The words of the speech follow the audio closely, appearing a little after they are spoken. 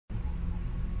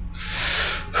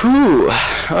Whew.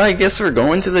 Well, I guess we're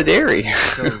going to the dairy.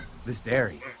 So, this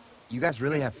dairy, you guys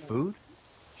really have food?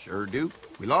 Sure do.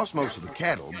 We lost most of the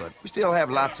cattle, but we still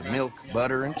have lots of milk,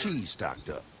 butter, and cheese stocked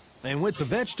up. And with the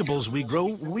vegetables we grow,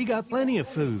 we got plenty of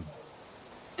food.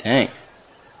 Dang.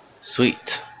 Sweet.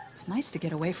 It's nice to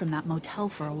get away from that motel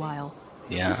for a while.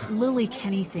 Yeah. This Lily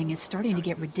Kenny thing is starting to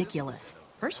get ridiculous.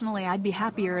 Personally, I'd be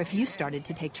happier if you started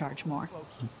to take charge more.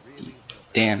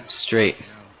 Damn straight.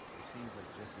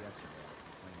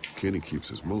 Kenny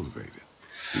keeps us motivated.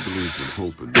 He believes in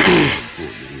hope and knows how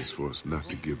important it is for us not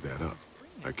to give that up.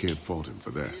 I can't fault him for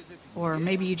that. Or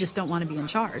maybe you just don't want to be in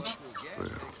charge. Well,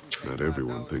 not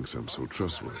everyone thinks I'm so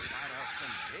trustworthy.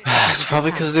 It's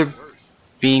probably because they're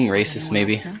being racist,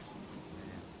 maybe.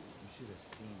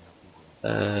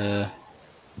 Larry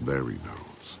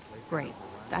knows. Great.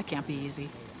 That can't be easy.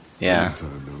 Yeah.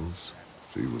 Clementine knows.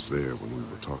 She was there when we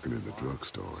were talking in the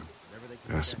drugstore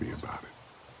and asked me about it.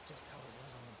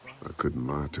 I couldn't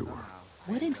lie to her.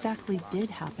 What exactly did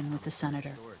happen with the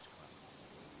senator?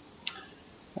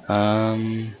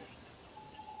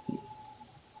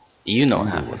 You know what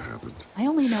What happened. happened? I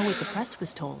only know what the press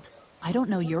was told. I don't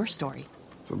know your story.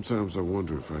 Sometimes I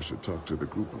wonder if I should talk to the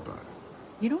group about it.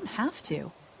 You don't have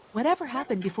to. Whatever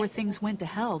happened before things went to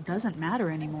hell doesn't matter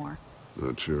anymore.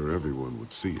 Not sure everyone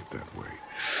would see it that way.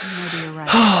 Maybe you're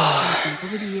right. Listen,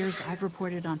 over the years, I've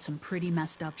reported on some pretty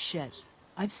messed up shit.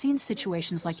 I've seen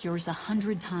situations like yours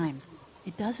 100 times.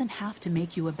 It doesn't have to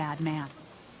make you a bad man.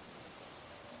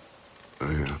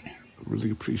 I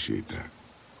really appreciate that.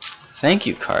 Thank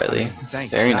you, Carly. Thank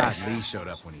Very God nice. Lee showed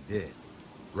up when he did.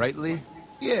 Right, Lee?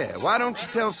 Yeah, why don't you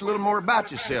tell us a little more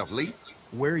about yourself, Lee?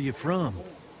 Where are you from?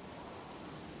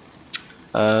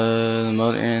 The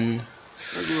motor inn.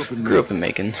 I Grew up in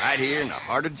Macon. Right here in the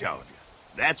heart of Georgia.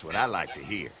 That's what I like to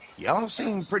hear. Y'all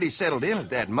seem pretty settled in at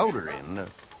that motor inn.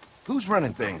 Who's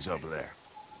running things over there?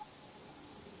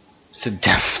 It's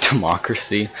a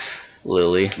democracy.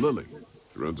 Lily. Lily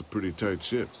runs a pretty tight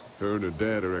ship. Her and her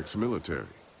dad are ex-military.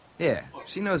 Yeah,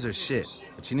 she knows her shit,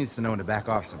 but she needs to know when to back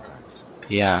off sometimes.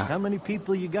 Yeah. How many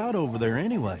people you got over there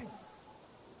anyway?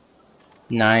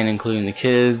 9 including the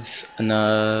kids.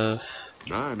 Enough.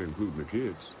 9 including the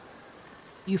kids.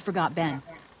 You forgot Ben.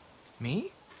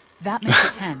 Me? That makes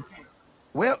it 10.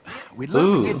 Well, we'd love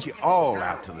Ooh. to get you all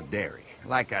out to the dairy.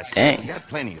 Like I said, Dang. we got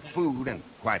plenty of food, and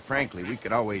quite frankly, we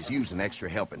could always use an extra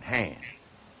helping hand.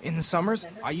 In the summers,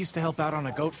 I used to help out on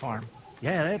a goat farm.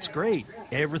 Yeah, that's great.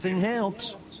 Everything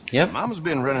helps. Yep. Mama's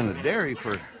been running the dairy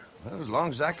for, well, as long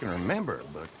as I can remember,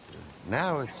 but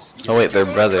now it's... Oh wait, they're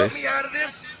brothers. me out of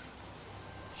this?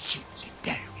 Shit, get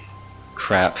down.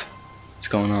 Crap. What's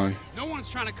going on? No one's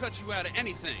trying to cut you out of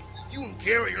anything. You and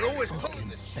Gary are always pulling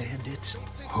this shit. Bandits.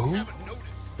 Who? Haven't noticed.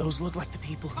 Those look like the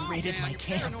people who raided man, my your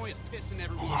camp. paranoia's pissing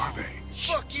everywhere. Who are they?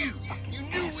 Fuck you. You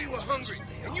knew we were hungry,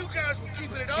 and you guys were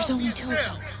keeping it all There's to only 2 of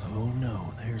yourself. them. Oh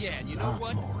no, there's Yeah, and a you know lot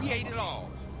what? more. We ate it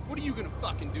all. What are you gonna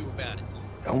fucking do about it?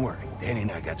 Don't worry, Danny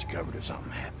and I got you covered if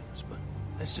something happens, but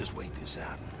let's just wait this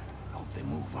out and hope they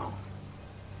move on.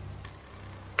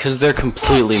 Because they're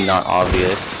completely not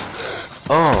obvious.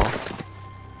 Oh.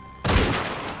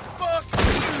 Fuck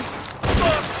you!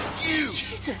 Fuck you!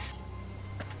 Jesus.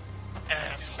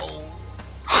 Asshole!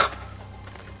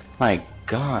 My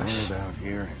gosh. The world out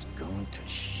here has gone to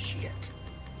shit.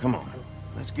 Come on,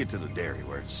 let's get to the dairy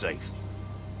where it's safe.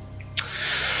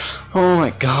 Oh my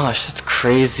gosh, that's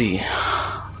crazy.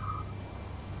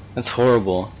 That's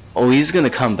horrible. Oh, he's gonna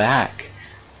come back.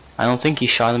 I don't think he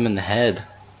shot him in the head.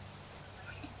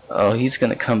 Oh, he's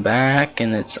gonna come back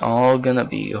and it's all gonna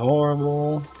be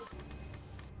horrible.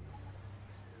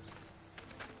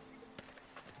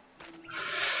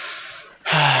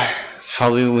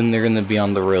 Probably when they're gonna be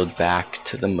on the road back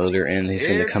to the motor inn, he's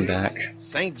Here gonna come it back. is,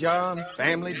 St. John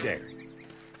Family Dairy.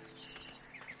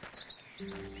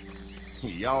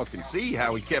 Y'all can see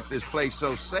how we kept this place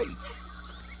so safe.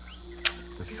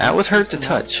 That would hurt to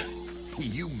touch.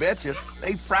 You betcha.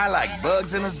 They fry like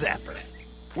bugs in a zapper.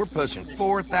 We're pushing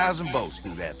 4,000 volts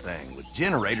through that thing with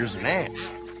generators and amps.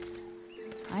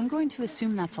 I'm going to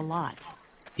assume that's a lot.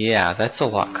 Yeah, that's a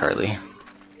lot, Carly.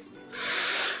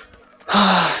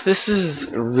 This is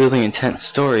a really intense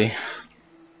story.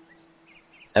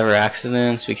 Ever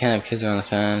accidents? We can't have kids around the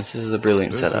fence. This is a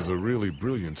brilliant This setup. is a really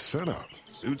brilliant setup.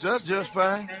 Suits us just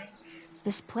fine.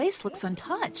 This place looks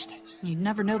untouched. You'd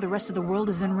never know the rest of the world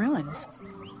is in ruins.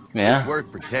 Yeah. It's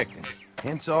worth protecting.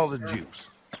 Hence all the juice.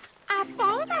 I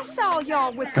thought I saw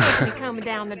y'all with company coming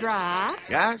down the drive.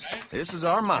 Guys, this is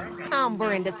our mama. I'm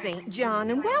Brenda St.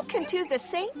 John, and welcome to the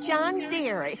St. John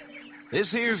Dairy.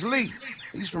 This here's Lee.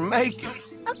 He's from Macon.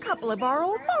 A couple of our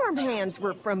old farm hands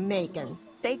were from Macon.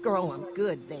 They grow 'em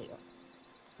good there.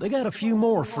 They got a few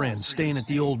more friends staying at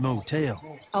the old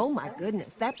motel. Oh my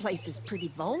goodness, that place is pretty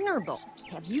vulnerable.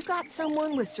 Have you got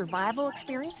someone with survival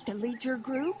experience to lead your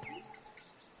group?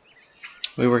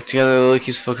 We work together. Lily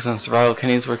keeps focused on survival.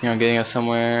 Kenny's working on getting us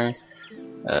somewhere.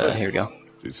 Here we go.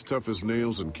 She's tough as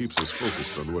nails and keeps us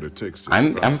focused on what it takes to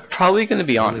I'm survive. probably gonna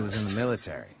be Lily was honest. in the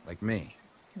military, like me.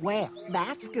 Well,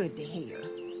 that's good to hear.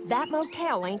 That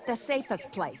motel ain't the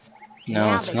safest place. No,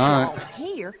 now it's that not. you're all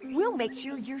here, we'll make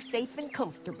sure you're safe and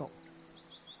comfortable.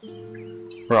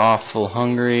 We're awful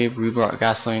hungry. We brought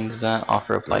gasoline. Does that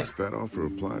offer a Does place? that offer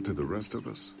apply to the rest of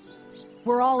us?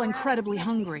 We're all incredibly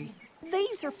hungry.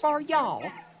 These are for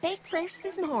y'all. Baked fresh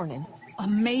this morning.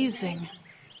 Amazing.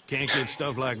 Can't get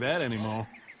stuff like that anymore.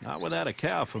 Not without a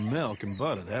cow for milk and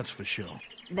butter, that's for sure.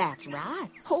 That's right.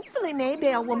 Hopefully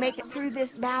Maybelle will make it through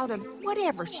this bout of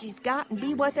whatever she's got and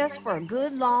be with us for a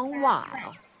good long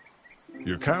while.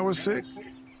 Your cow is sick?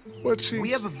 What's she? We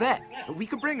have a vet. We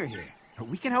could bring her here.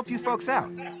 We can help you folks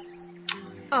out.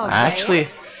 Oh, Actually,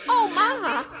 oh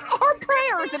my! Our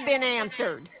prayers have been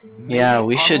answered. yeah,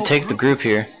 we Our should whole take the group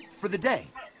here. For the day.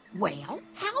 Well,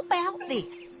 how about this?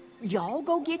 Y'all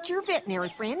go get your veterinary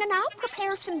friend and I'll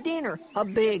prepare some dinner. A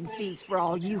big feast for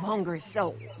all you hungry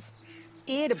souls.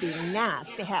 It'd be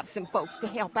nice to have some folks to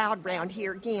help out around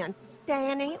here again.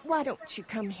 Danny, why don't you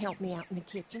come help me out in the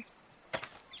kitchen?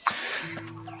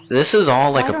 This is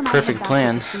all like Why a don't I perfect head back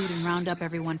plan. with the food and round up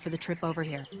everyone for the trip over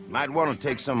here? Might want to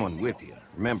take someone with you.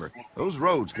 Remember, those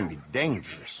roads can be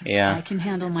dangerous. I Yeah, can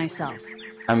handle myself.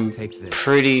 I'm Take this.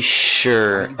 pretty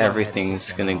sure Why don't you go ahead and everything's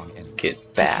take them gonna along and get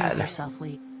Take care of bad. yourself,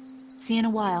 Lee. See you in a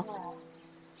while.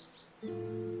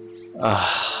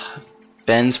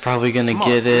 Ben's probably gonna Come on,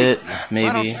 get it. Why don't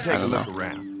Maybe. you I take a don't look know.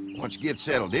 around? Once you get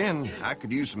settled in, I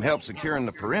could use some help securing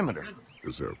the perimeter.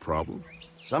 Is there a problem?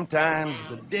 Sometimes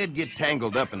the dead get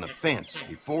tangled up in the fence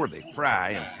before they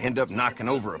fry and end up knocking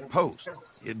over a post.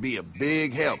 It'd be a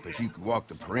big help if you could walk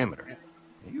the perimeter.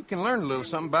 You can learn a little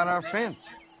something about our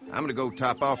fence. I'm gonna go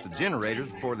top off the generators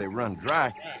before they run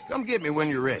dry. Come get me when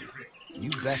you're ready.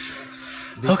 You betcha.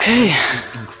 This Okay. place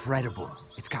is incredible.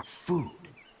 It's got food.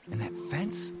 And that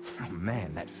fence? Oh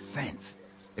man, that fence.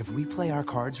 If we play our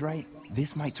cards right,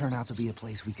 this might turn out to be a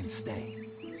place we can stay.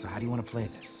 So how do you want to play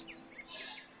this?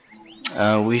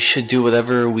 We should do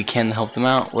whatever we can to help them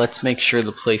out. Let's make sure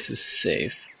the place is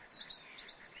safe.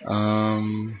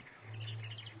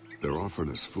 They're offering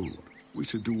us food. We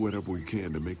should do whatever we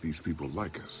can to make these people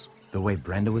like us. The way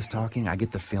Brenda was talking, I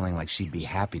get the feeling like she'd be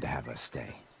happy to have us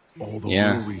stay. All the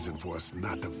Yeah. more reason for us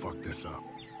not to fuck this up.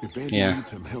 If Andy Yeah.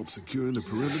 needs some help securing the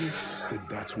perimeter, then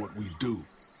that's what we do.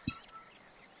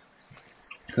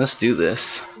 Let's do this.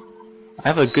 I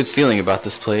have a good feeling about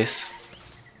this place.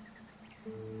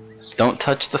 Just don't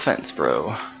touch the fence,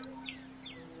 bro.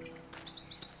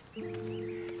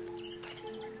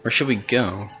 Where should we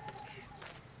go?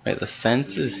 Wait, the fence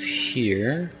is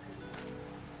here.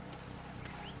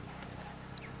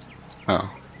 Oh.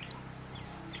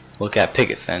 Look at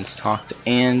picket fence. Talk to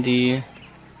Andy.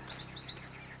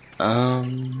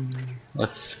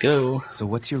 Let's go. So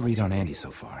what's your read on Andy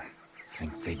so far?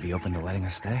 Think they'd be open to letting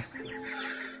us stay?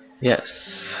 Yes.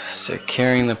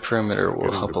 Securing the perimeter will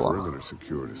Getting help the a lot. perimeter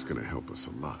secured is gonna help us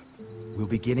a lot. We'll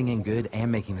be getting in good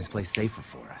and making this place safer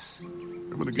for us.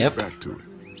 I'm gonna Yep. get back to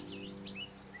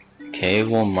it. Okay,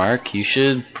 well, Mark, you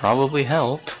should probably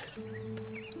help.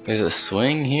 There's a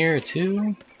swing here,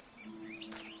 too.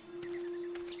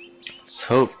 Let's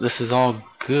hope this is all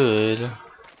good.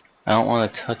 I don't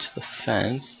want to touch the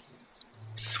fence.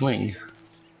 Swing.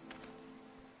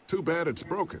 Too bad it's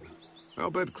broken.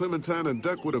 I'll bet Clementine and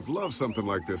Duck would have loved something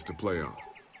like this to play on.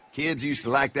 Kids used to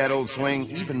like that old swing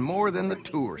even more than the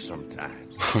tour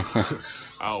sometimes.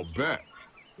 I'll bet.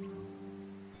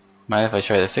 Mind if I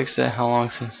try to fix it? How long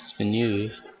since it's been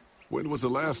used? When was the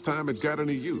last time it got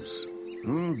any use?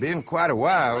 Been quite a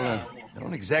while.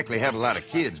 Don't exactly have a lot of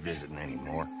kids visiting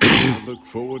anymore. I look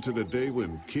forward to the day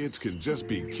when kids can just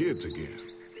be kids again.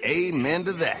 Amen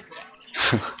to that.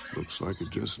 Looks like it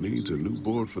just needs a new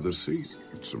board for the seat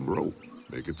and some rope.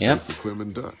 Make it Yep. safe for Clem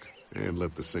and Duck. And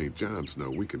let the St. John's know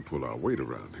we can pull our weight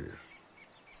around here.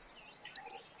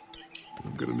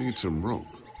 I'm gonna need some rope.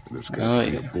 And there's got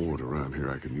to be a board around here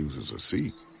I can use as a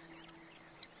seat.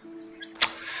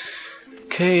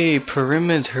 Okay,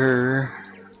 perimeter.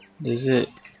 Is it?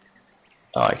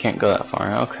 Oh, I can't go that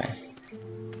far. Okay.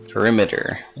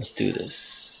 Perimeter. Let's do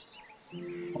this.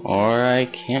 Or I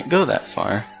can't go that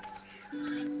far.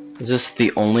 Is this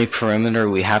the only perimeter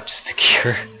we have to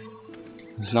secure?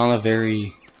 It's not a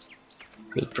very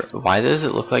good. Why does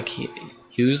it look like he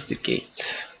used the gate?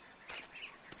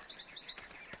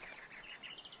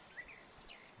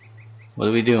 What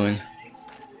are we doing?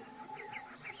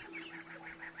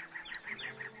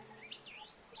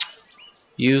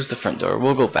 use the front door.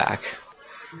 We'll go back.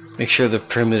 Make sure the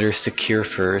perimeter is secure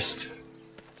first.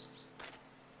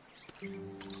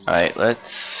 Alright, let's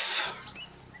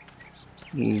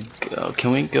go.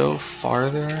 Can we go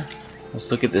farther? Let's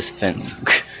look at this fence.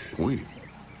 Pointy.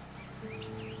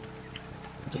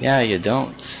 Yeah, you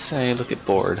don't say. Look at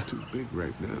board. This is too big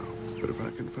right now, but if I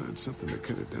can find something to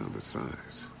cut it down to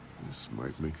size, this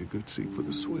might make a good seat for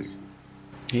the swing.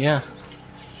 Yeah.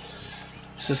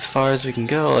 This is as far as we can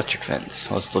go. Electric fence.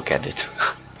 Let's look at it.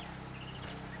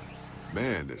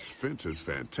 Man, this fence is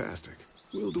fantastic.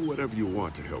 We'll do whatever you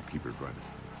want to help keep it running.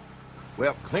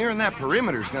 Well, clearing that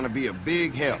perimeter is going to be a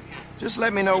big help. Just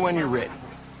let me know when you're ready.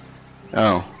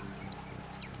 Oh.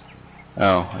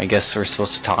 Oh, I guess we're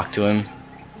supposed to talk to him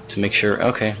to make sure.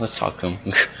 Okay, let's talk to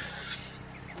him.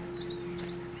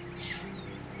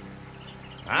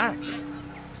 Hi.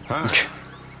 Hi.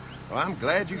 Well, I'm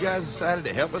glad you guys decided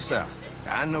to help us out.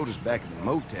 I noticed back at the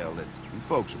motel that you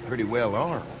folks are pretty well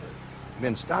armed.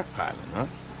 Been stockpiling, huh?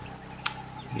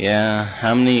 Yeah.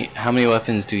 How many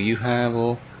weapons do you have?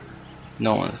 Well,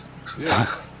 no one.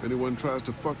 Yeah. Anyone tries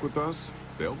to fuck with us,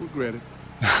 they'll regret it.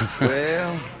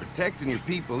 Well, protecting your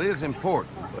people is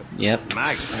important, but Yep. in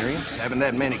my experience, having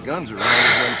that many guns around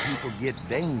is when people get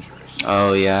dangerous.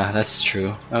 Oh yeah, that's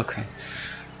true. Okay.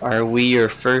 Are we your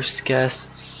first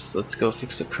guests? Let's go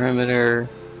fix the perimeter.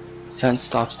 Fence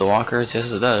stops the walkers. Yes,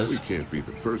 it does. We can't be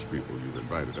the first people you've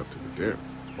invited up to the dairy.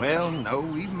 Well, no,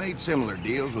 we've made similar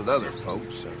deals with other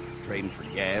folks, trading for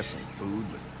gas and food,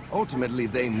 but ultimately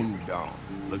they moved on,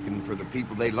 looking for the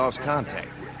people they lost contact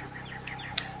with.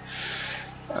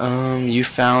 You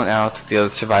found out that the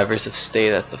other survivors have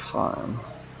stayed at the farm.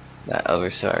 That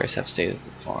other survivors have stayed at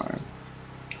the farm.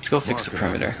 Let's go fix the Mark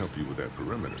and I can perimeter. help you with that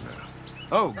perimeter now.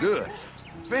 Oh, good.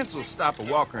 The fence will stop a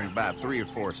walker in about 3 or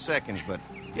 4 seconds, but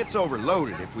gets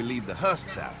overloaded if we leave the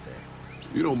husks out there.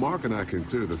 You know, Mark and I can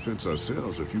clear the fence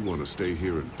ourselves if you want to stay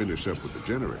here and finish up with the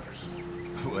generators.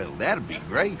 Well, that'd be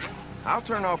great. I'll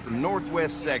turn off the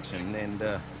northwest section, and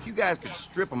if you guys could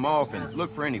strip them off and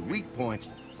look for any weak points,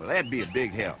 well, that'd be a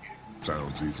big help.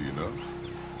 Sounds easy enough.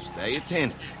 Stay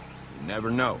attentive. You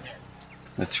never know.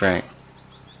 That's right.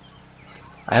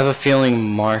 I have a feeling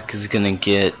Mark is gonna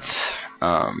get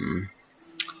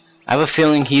I have a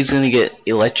feeling he's gonna get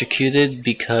electrocuted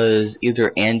because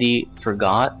either Andy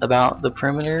forgot about the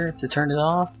perimeter to turn it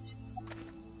off,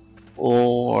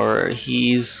 or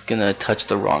he's gonna touch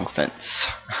the wrong fence.